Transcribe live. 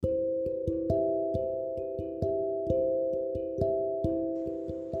The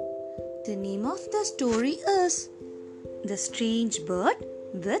name of the story is The Strange Bird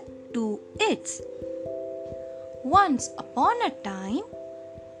with Two Heads. Once upon a time,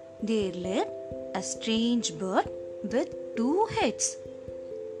 there lived a strange bird with two heads,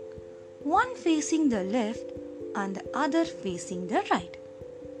 one facing the left and the other facing the right.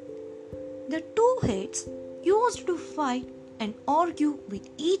 The two heads used to fight and argue with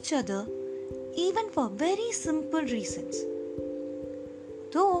each other, even for very simple reasons.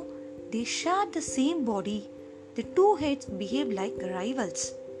 Though they shared the same body, the two heads behaved like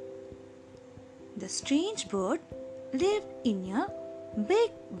rivals. The strange bird lived in a big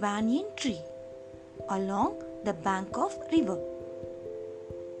banyan tree along the bank of river.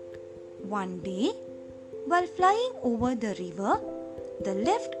 One day, while flying over the river, the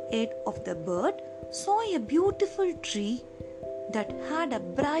left head of the bird saw a beautiful tree that had a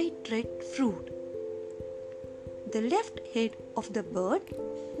bright red fruit. The left head of the bird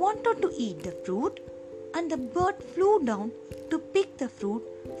wanted to eat the fruit, and the bird flew down to pick the fruit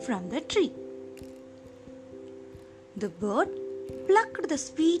from the tree. The bird plucked the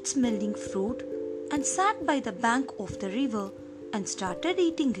sweet-smelling fruit and sat by the bank of the river and started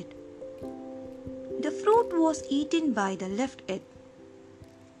eating it. The fruit was eaten by the left head.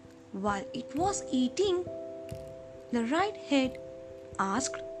 While it was eating, the right head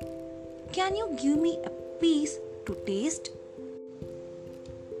asked, "Can you give me a piece to taste?"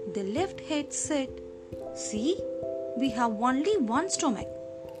 The left head said, "See, we have only one stomach,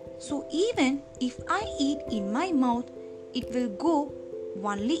 so even if I eat in my mouth, it will go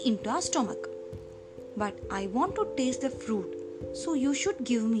only into our stomach. But I want to taste the fruit, so you should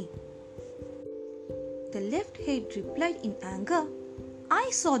give me." The left head replied in anger, "I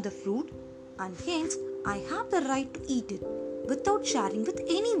saw the fruit, and hence I have the right to eat it without sharing with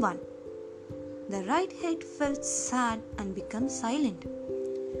anyone." The right head felt sad and became silent.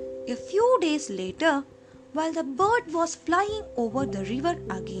 A few days later, while the bird was flying over the river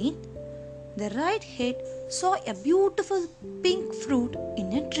again, the right head saw a beautiful pink fruit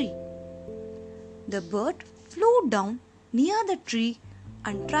in a tree. The bird flew down near the tree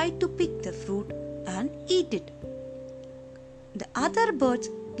and tried to pick the fruit and eat it. The other birds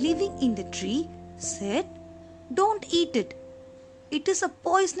living in the tree said, "Don't eat it. It is a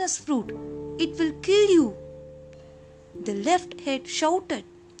poisonous fruit. It will kill you." The left head shouted,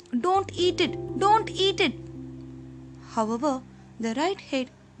 "Don't eat it! Don't eat it!" However, the right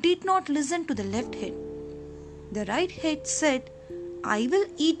head did not listen to the left head. The right head said, "I will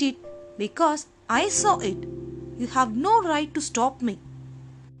eat it because I saw it. You have no right to stop me."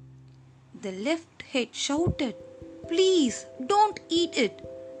 The left head shouted, "Please don't eat it.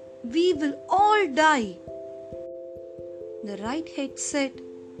 We will all die." The right head said,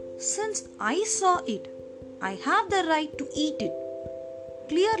 "Since I saw it, I have the right to eat it."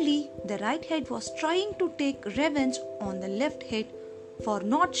 Clearly, the right head was trying to take revenge on the left head for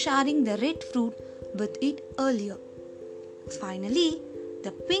not sharing the red fruit with it earlier. Finally,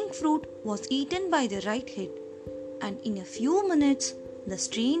 the pink fruit was eaten by the right head, and in a few minutes, the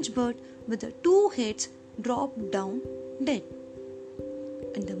strange bird with the two heads dropped down dead.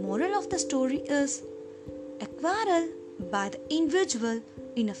 And the moral of the story is, a quarrel by the individual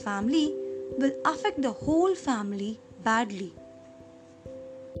in a family will affect the whole family badly.